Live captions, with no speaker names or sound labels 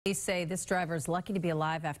Police say this driver is lucky to be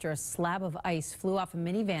alive after a slab of ice flew off a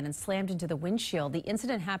minivan and slammed into the windshield. The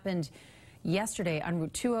incident happened yesterday on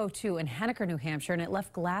Route 202 in Henniker, New Hampshire, and it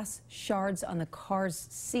left glass shards on the car's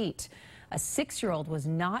seat. A 6-year-old was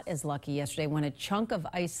not as lucky yesterday when a chunk of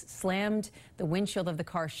ice slammed the windshield of the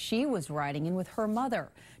car she was riding in with her mother.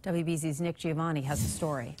 WBZ's Nick Giovanni has the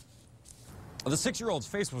story. The 6-year-old's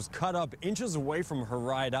face was cut up inches away from her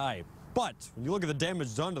right eye. But when you look at the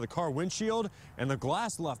damage done to the car windshield and the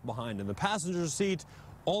glass left behind in the passenger seat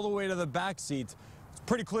all the way to the back seat, it's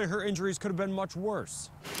pretty clear her injuries could have been much worse.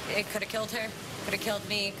 It could have killed her, could have killed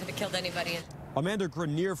me, could have killed anybody. Amanda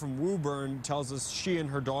Grenier from Woburn tells us she and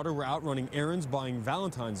her daughter were out running errands buying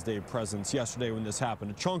Valentine's Day presents yesterday when this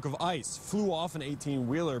happened. A chunk of ice flew off an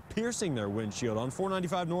 18-wheeler, piercing their windshield on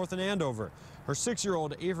 495 North in Andover. Her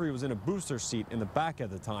 6-year-old Avery was in a booster seat in the back at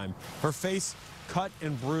the time. Her face cut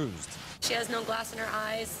and bruised. She has no glass in her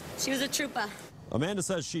eyes. She was a trooper. Amanda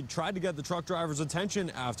says she tried to get the truck driver's attention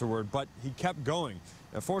afterward, but he kept going.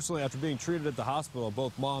 Unfortunately, after being treated at the hospital,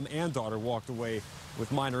 both mom and daughter walked away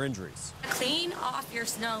with minor injuries. Clean off your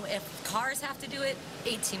snow. If cars have to do it,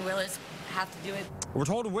 18-wheelers have to do it. We're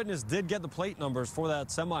told a witness did get the plate numbers for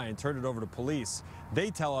that semi and turned it over to police.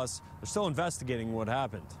 They tell us they're still investigating what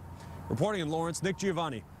happened. Reporting in Lawrence, Nick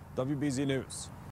Giovanni, WBZ News.